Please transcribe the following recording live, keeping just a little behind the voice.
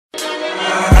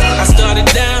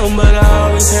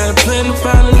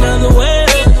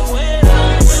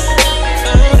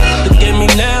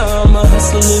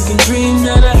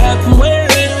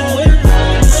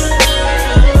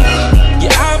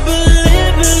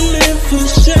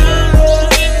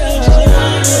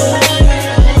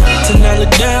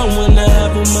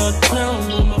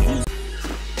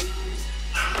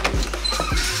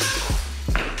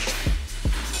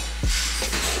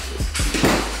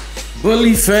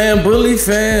Bully fam,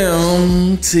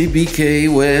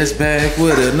 TBK Wes back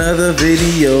with another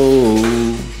video.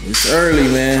 It's early,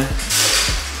 man.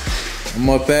 I'm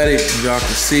up at it. Y'all can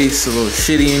see it's a little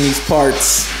shitty in these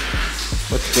parts.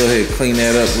 Let's go ahead and clean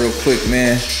that up real quick,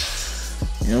 man.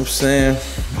 You know what I'm saying?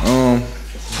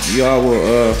 Y'all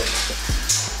will,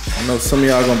 I know some of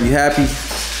y'all gonna be happy.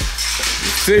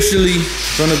 Officially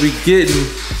gonna be getting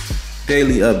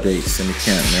daily updates in the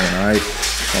camp, man, all right?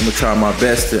 I'm gonna try my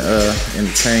best to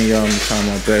entertain y'all. I'm gonna try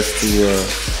my best to,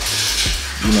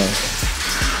 you know,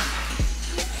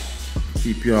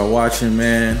 keep y'all watching,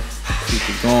 man. Keep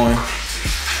it going.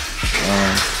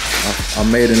 I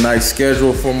made a nice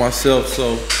schedule for myself,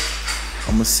 so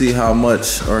I'm gonna see how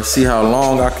much or see how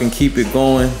long I can keep it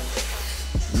going.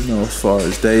 You know, as far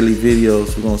as daily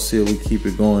videos, we're gonna see if we keep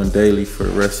it going daily for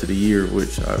the rest of the year,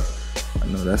 which I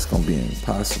know that's gonna be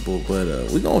impossible, but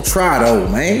we're gonna try though,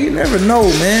 man. You never know,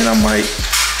 man. I might,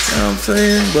 you know what I'm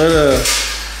saying? But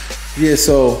yeah,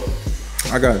 so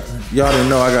y'all didn't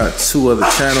know I got 2 other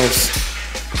channels,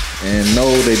 and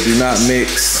no, they do not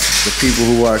mix. The people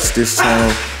who watch this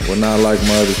channel will not like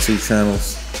my other 2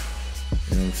 channels.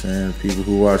 You know what I'm saying? People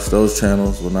who watch those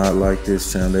channels will not like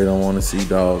this channel. They don't want to see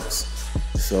dogs.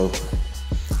 So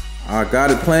I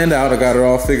got it planned out. I got it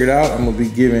all figured out. I'm gonna be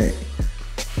giving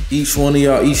each one of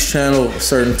y'all, each channel, a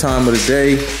certain time of the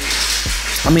day.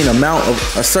 I mean, a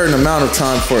certain amount of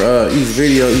time for each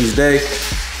video each day.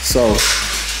 So I'm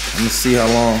gonna see how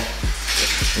long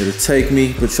it'll take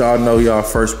me, but y'all know y'all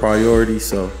first priority.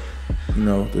 So, you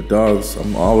know, the dogs,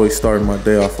 I'm always starting my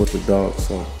day off with the dogs.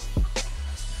 So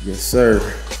yes, sir.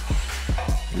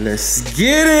 Let's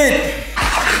get it.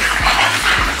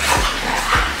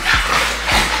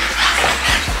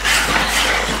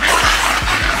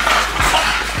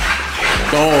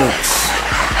 Dogs.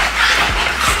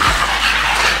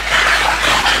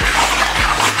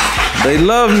 They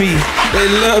love me. They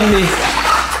love me.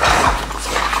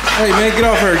 Hey, man, get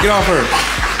off her. Get off her.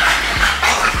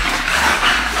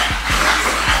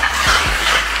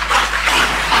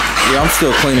 Yeah, I'm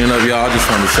still cleaning up, y'all. I just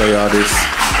wanted to show y'all this.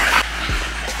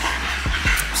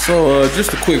 So,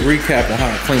 just a quick recap of how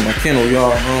I clean my kennel,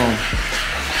 y'all.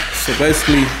 So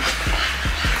basically,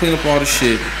 clean up all the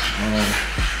shit.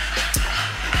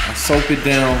 I soap it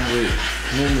down with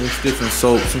numerous different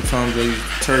soaps. Sometimes I use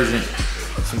detergent.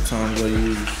 Sometimes I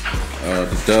use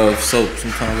the Dove soap.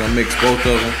 Sometimes I mix both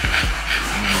of them.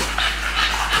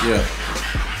 Yeah.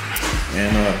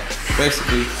 And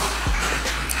basically,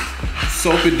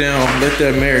 soap it down. Let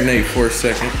that marinate for a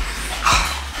second.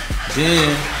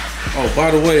 Then, oh,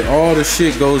 by the way, all the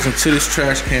shit goes into this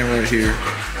trash can right here.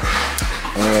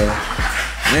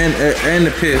 And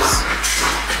the piss.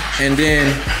 And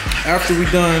then, after we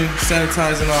done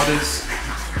sanitizing all this,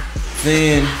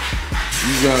 then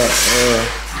you got,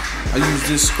 I use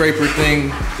this scraper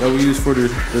thing that we use for the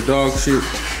dog shit,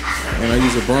 and I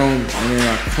use a broom, and then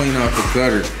I clean out the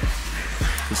gutter.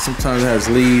 Cause sometimes it has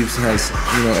leaves, it has,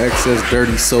 you know, excess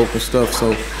dirty soap and stuff,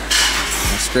 so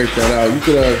I scrape that out. You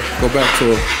could go back to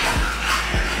one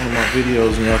of my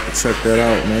videos and y'all can check that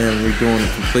out, man. Redoing it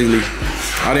completely.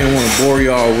 I didn't want to bore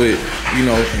y'all with, you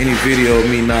know, any video of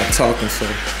me not talking, so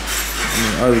I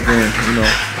mean, other than, you know,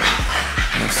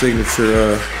 my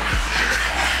signature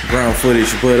ground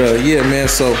footage. But yeah, man,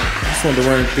 so I just wanted to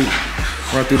run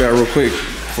through that real quick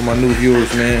for my new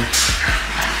viewers, man.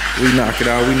 We knock it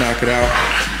out, we knock it out.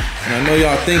 And I know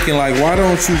y'all thinking like, why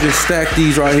don't you just stack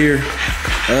these right here?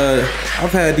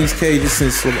 I've had these cages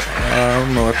since, I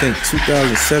don't know, I think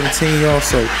 2017, y'all.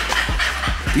 So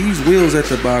these wheels at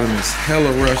the bottom is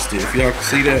hella rusty, if y'all can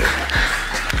see that.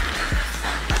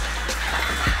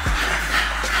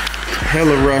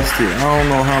 Hella rusty. I don't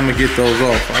know how I'm gonna get those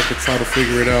off. I could try to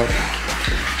figure it out.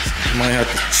 Might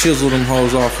have to chisel them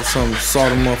hoes off or something, saw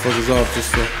them motherfuckers off just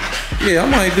for, yeah, I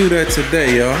might do that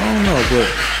today, y'all. I don't know, but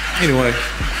anyway,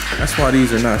 that's why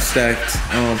these are not stacked.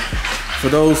 For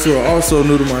those who are also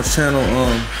new to my channel,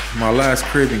 my last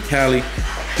crib in Cali,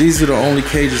 these are the only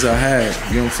cages I had.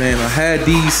 You know what I'm saying? I had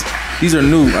these are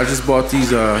new. I just bought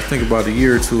these, I think about a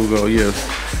year or 2 ago, yeah.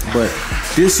 But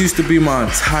this used to be my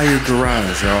entire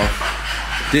garage, y'all.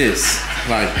 This,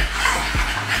 like,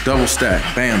 double stack,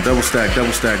 bam, double stack,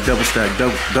 double stack, double stack,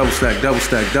 double stack, double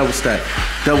stack, double stack,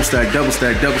 double stack, double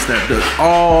stack, double stack,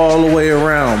 all the way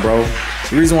around, bro.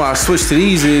 The reason why I switched to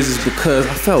these is because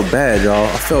I felt bad, y'all.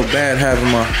 I felt bad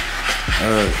having my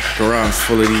garage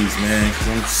full of these, man. Cause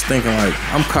I'm just thinking like,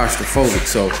 I'm claustrophobic,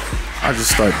 so I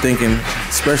just start thinking,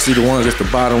 especially the ones at the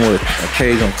bottom with a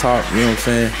cage on top, you know what I'm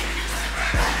saying?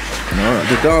 You know,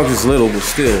 the dog is little, but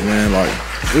still, man, like,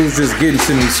 it was just getting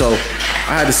to me, so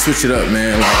I had to switch it up,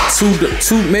 man. Like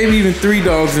two, maybe even 3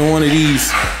 dogs in one of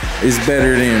these is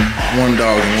better than 1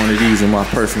 dog in one of these, in my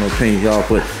personal opinion, y'all.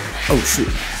 But oh shit,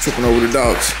 tripping over the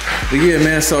dogs. But yeah,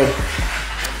 man. So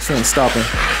just want to stop and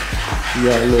give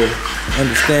y'all a little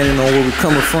understanding on where we're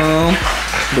coming from.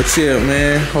 But yeah,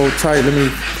 man, hold tight. Let me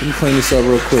clean this up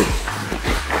real quick.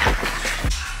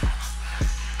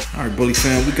 All right, Bully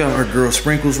fam, we got our girl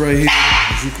Sprinkles right here.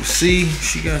 As you can see,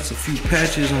 she got a few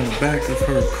patches on the back of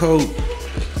her coat.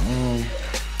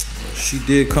 She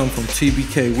did come from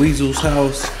TBK Weasel's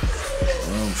house.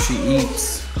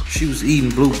 She was eating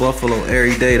Blue Buffalo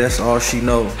every day. That's all she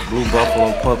know. Blue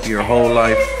Buffalo puppy her whole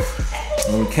life.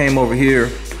 When we came over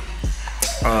here,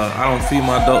 I don't feed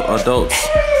my adults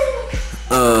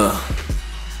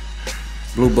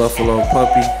Blue Buffalo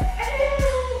puppy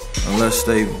unless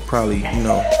they probably, you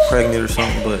know, pregnant or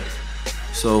something. But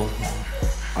so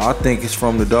I think it's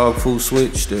from the dog food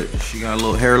switch that she got a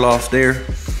little hair loss there.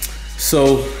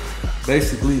 So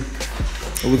basically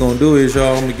what we're gonna do is,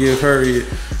 y'all, I'm gonna give her a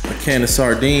can of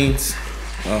sardines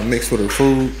mixed with her food,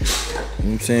 you know what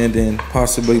I'm saying, then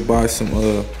possibly buy some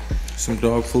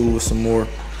dog food with some more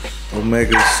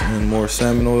omegas and more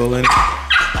salmon oil in it,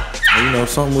 or, you know,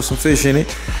 something with some fish in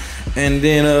it. And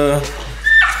then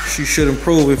she should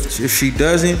improve. If she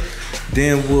doesn't,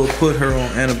 then we'll put her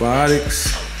on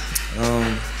antibiotics,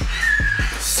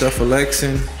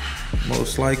 cephalexin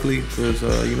most likely, because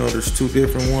you know, there's 2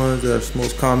 different ones that's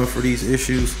most common for these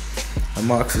issues,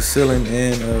 amoxicillin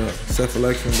and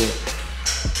cephalexin. But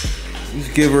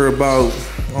just give her about,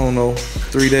 I don't know,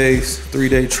 3 days,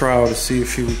 3-day trial to see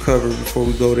if she recovers before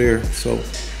we go there. So I'm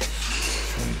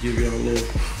gonna give y'all a little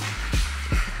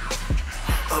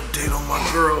update on my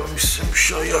girl. Let me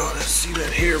show y'all. See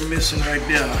that hair missing right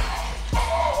there?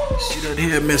 See that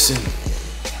hair missing?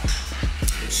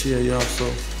 Yeah, y'all. So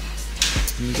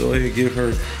let me go ahead and give her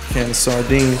a can of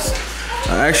sardines.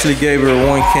 I actually gave her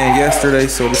 1 can yesterday,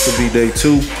 so this will be day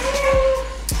 2.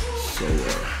 So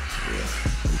yeah,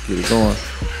 let's get it going.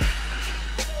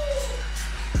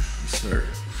 Yes, sir.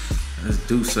 That's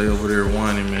Duce over there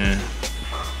whining, man.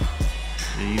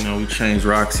 Yeah, you know, we changed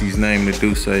Roxy's name to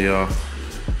Duce, y'all.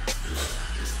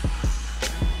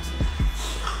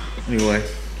 Anyway,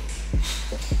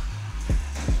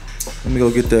 let me go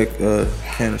get that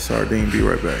can of sardine. Be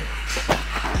right back.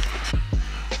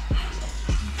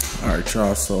 All right,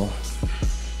 y'all. So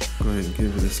go ahead and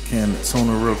give her this can of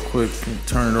tuna real quick and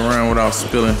turn it around without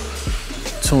spilling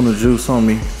tuna juice on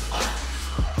me.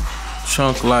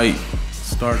 Chunk light,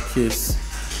 Star Kiss.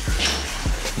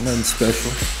 Nothing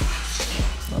special.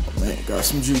 Oh man, got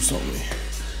some juice on me.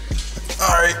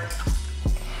 All right.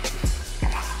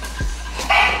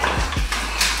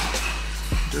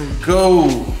 There we go.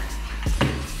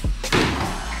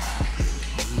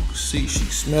 You can see she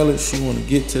smell it. She want to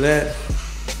get to that.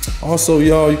 Also,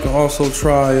 y'all, you can also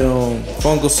try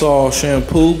Fungasol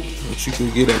shampoo, which you can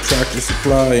get at Tractor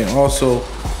Supply, and also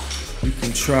you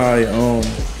can try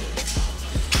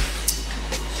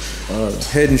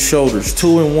Head and Shoulders,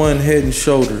 2-in-1 Head and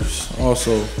Shoulders.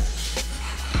 Also,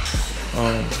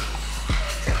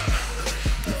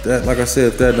 that, like I said,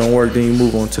 if that don't work, then you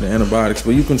move on to the antibiotics.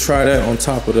 But you can try that on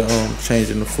top of the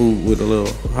changing the food with a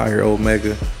little higher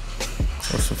omega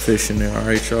or some fish in there. All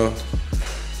right, y'all.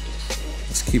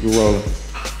 Let's keep it rolling.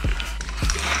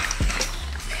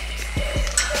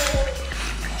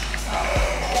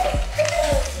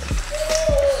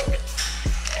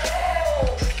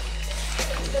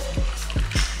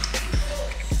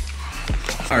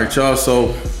 All right, y'all.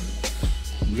 So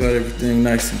we got everything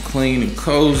nice and clean and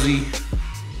cozy.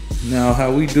 Now,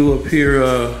 how we do up here,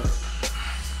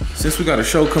 since we got a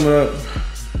show coming up,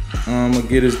 I'm gonna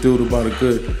get this dude about a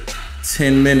good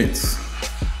 10 minutes.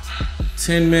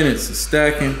 10 minutes of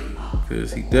stacking,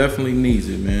 because he definitely needs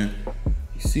it, man.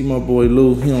 You see my boy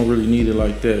Lou, he don't really need it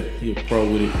like that. He a pro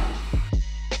with it.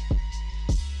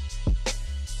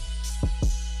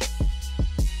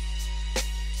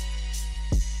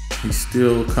 He's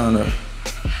still kind of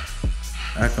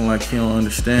acting like he don't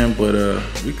understand, but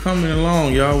we coming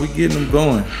along, y'all. We getting him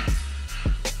going.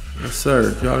 Yes,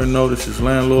 sir. If y'all didn't know, this is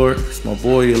Landlord. It's my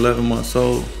boy, 11 months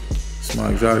old. It's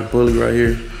my exotic bully right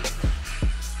here.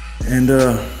 And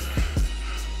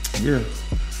yeah,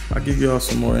 I'll give y'all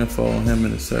some more info on him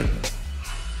in a second.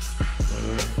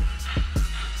 But,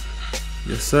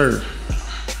 yes, sir.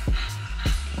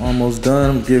 Almost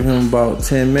done. Give him about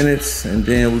 10 minutes, and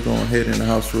then we're gonna head in the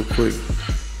house real quick.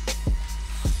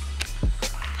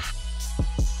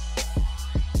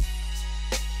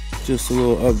 Just a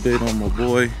little update on my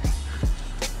boy.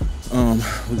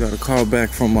 We got a call back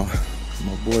from my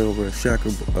boy over at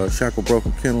Shackle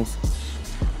Broken Kennels.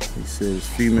 He said his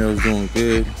female's doing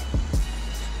good.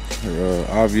 Her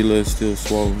ovula is still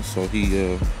swollen, so he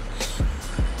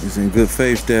is in good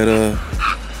faith that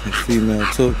his female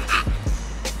took.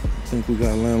 I think we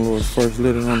got landlord's first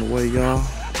litter on the way, y'all.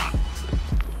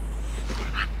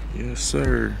 Yes,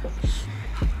 sir.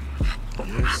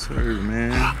 Yes, sir,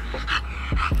 man.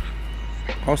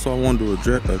 Also, I wanted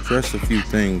to address a few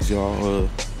things, y'all.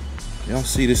 Y'all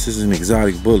see this is an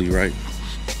exotic bully, right?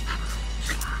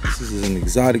 This is an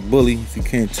exotic bully. If you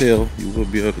can't tell, you will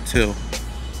be able to tell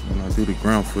when I do the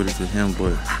ground footage of him.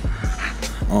 But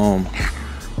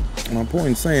my point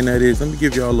in saying that is, let me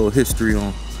give y'all a little history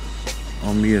on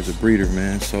me as a breeder,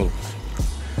 man. So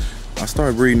I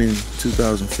started breeding in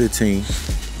 2015.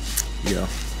 Yeah,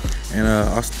 and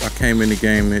I came in the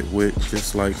game with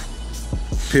just like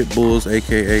pit bulls,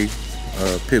 aka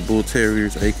pit bull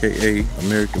terriers, aka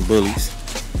American bullies.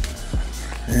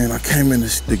 And I came in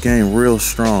the game real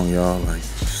strong, y'all, like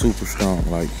super strong.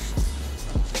 Like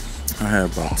I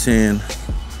had about 10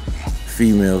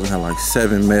 females, I had like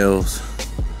 7 males.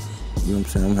 You know what I'm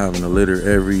saying? I'm having a litter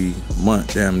every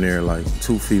month, damn near, like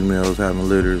 2 females having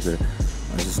litters. I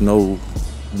just no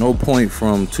point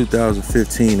from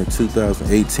 2015 to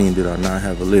 2018 did I not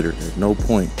have a litter. At no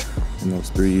point in those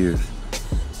 3 years.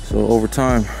 So over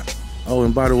time, oh,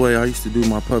 and by the way, I used to do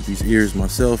my puppy's ears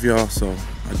myself, y'all. So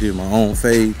I did my own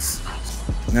fades.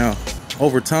 Now,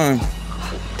 over time,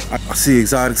 I see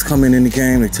exotics coming in the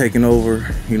game. They're taking over,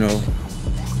 you know.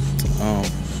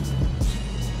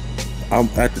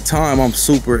 At the time, I'm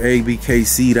super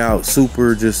ABKC'd out,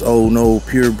 super just, oh no,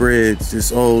 purebreds,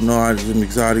 just, oh no, them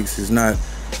exotics is not,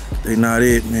 they not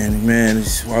it, man.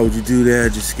 Why would you do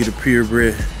that? Just get a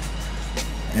purebred.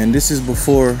 And this is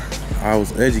before I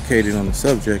was educated on the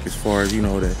subject, as far as, you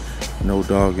know, that no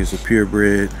dog is a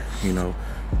purebred, you know,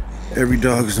 every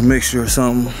dog is a mixture or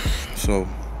something. So,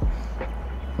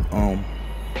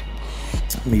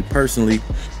 me personally,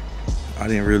 I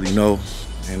didn't really know.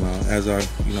 And as I,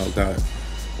 you know, got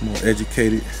more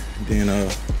educated, then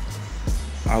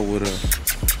I would,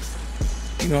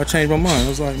 you know, I changed my mind. I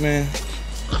was like, man,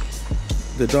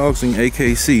 the dogs in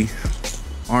AKC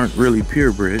aren't really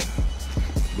purebred,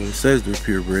 but it says they're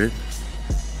purebred.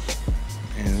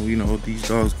 And, you know, these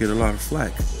dogs get a lot of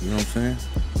flack, you know what I'm saying?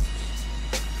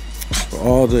 For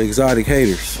all the exotic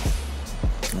haters,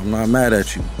 I'm not mad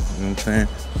at you, you know what I'm saying?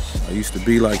 I used to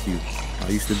be like you. I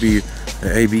used to be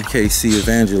an ABKC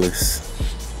evangelist,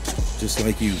 just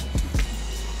like you.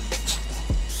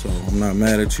 So I'm not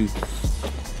mad at you.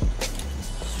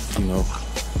 You know,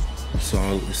 it's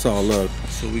all love.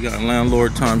 So we got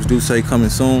landlord times do say coming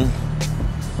soon.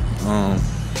 I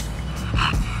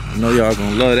know y'all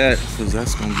gonna love that, because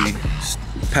that's gonna be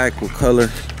packed with color.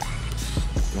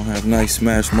 Gonna have nice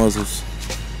smash muzzles.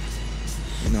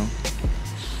 You know,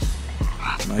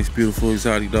 nice, beautiful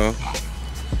exotic dog.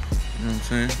 You know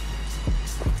what I'm saying?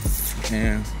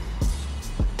 And,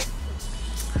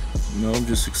 you know, I'm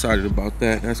just excited about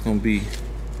that. That's gonna be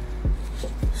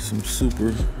some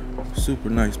super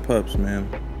nice pups, man.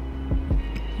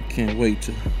 Can't wait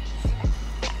to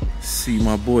see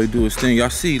my boy do his thing. Y'all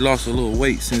see he lost a little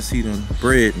weight since he done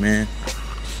bred, man.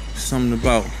 Something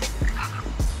about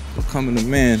becoming a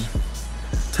man,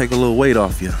 take a little weight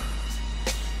off you. You know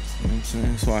what I'm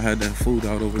saying? So I had that food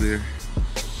out over there.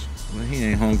 But he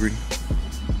ain't hungry.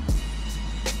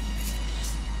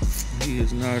 He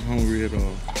is not hungry at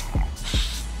all.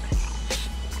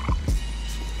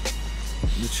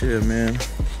 But yeah, man.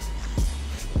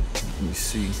 Let me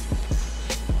see.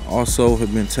 Also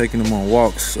have been taking him on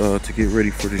walks to get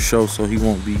ready for the show, so he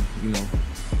won't be, you know,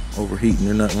 overheating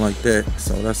or nothing like that.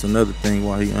 So that's another thing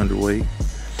why he underweight.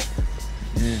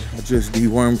 Yeah, I just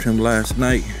dewormed him last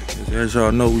night. As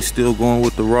y'all know, we still going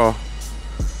with the raw.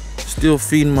 Still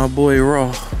feeding my boy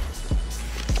raw.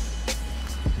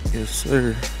 Yes,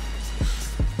 sir.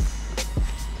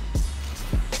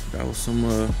 That was some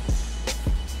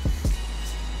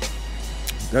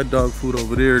that dog food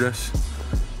over there. That's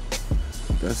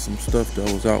some stuff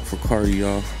that was out for Cardi,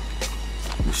 y'all.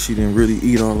 She didn't really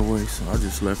eat all the way, so I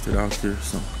just left it out there.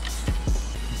 So,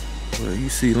 but you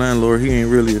see, landlord, he ain't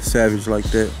really a savage like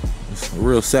that. A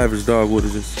real savage dog would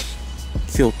have just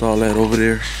killed all that over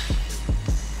there.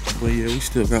 But yeah, we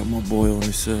still got my boy on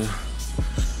this.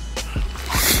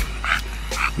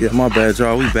 Yeah, my bad,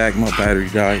 y'all. We back. My battery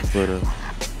died, but you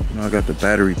know, I got the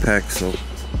battery pack, so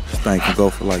this thing can go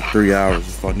for like 3 hours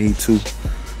if I need to.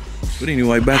 But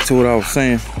anyway, back to what I was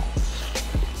saying.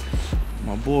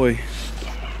 My boy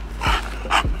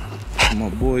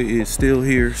is still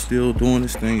here, still doing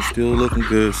his thing, still looking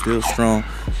good, still strong,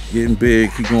 getting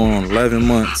big. He going on 11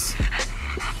 months.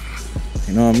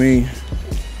 You know what I mean?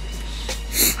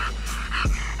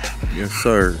 Yes,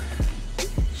 sir.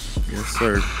 Yes,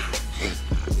 sir.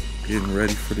 Getting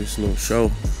ready for this little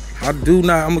show. I'm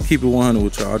gonna keep it 100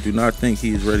 with y'all. I do not think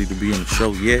he is ready to be in the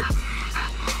show yet.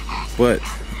 But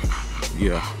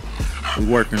yeah, we're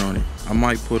working on it. I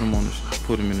might put him in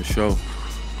the show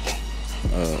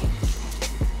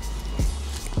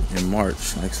in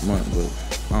March next month,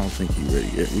 but I don't think he's ready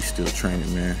yet. We still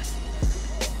training, man.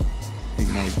 He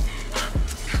might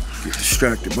get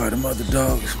distracted by them other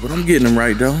dogs, but I'm getting him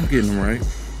right though. I'm getting him right.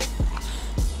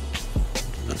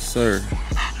 Yes, sir.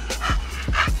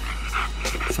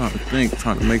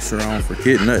 Trying to make sure I don't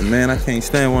forget nothing, man. I can't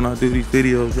stand when I do these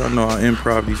videos. Y'all know I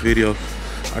improv these videos.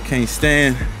 I can't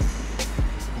stand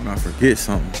when I forget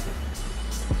something.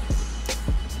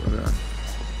 But I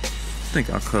think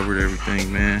I covered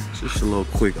everything, man. It's just a little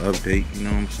quick update, you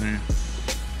know what I'm saying?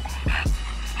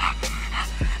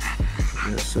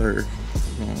 Yes, sir.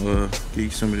 I'm gonna give you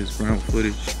some of this ground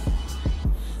footage.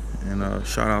 And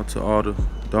shout out to all the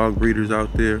dog breeders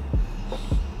out there.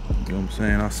 You know what I'm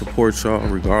saying? I support y'all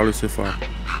regardless if I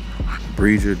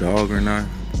breed your dog or not,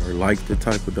 or like the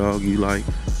type of dog you like.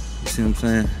 You see what I'm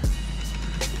saying?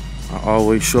 I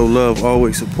always show love,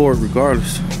 always support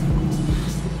regardless.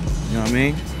 You know what I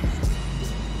mean?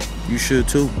 You should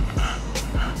too.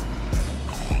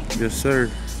 Yes,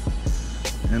 sir.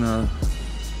 And I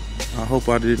hope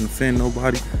I didn't offend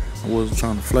nobody. I wasn't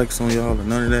trying to flex on y'all or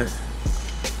none of that.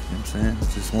 You know what I'm saying? I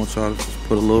just want y'all to just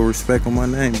put a little respect on my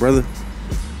name, brother.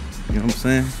 You know what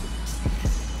I'm saying?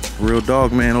 Real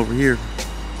dog man over here.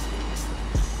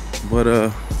 But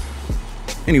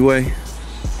anyway,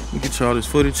 let me get y'all this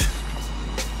footage.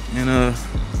 And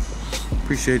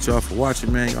appreciate y'all for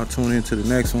watching, man. Y'all tune in to the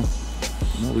next one.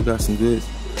 You know, we got some good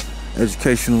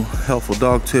educational, helpful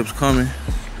dog tips coming.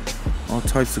 All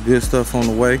types of good stuff on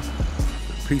the way.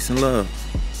 Peace and love.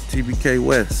 TBK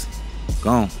Wes.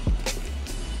 Gone.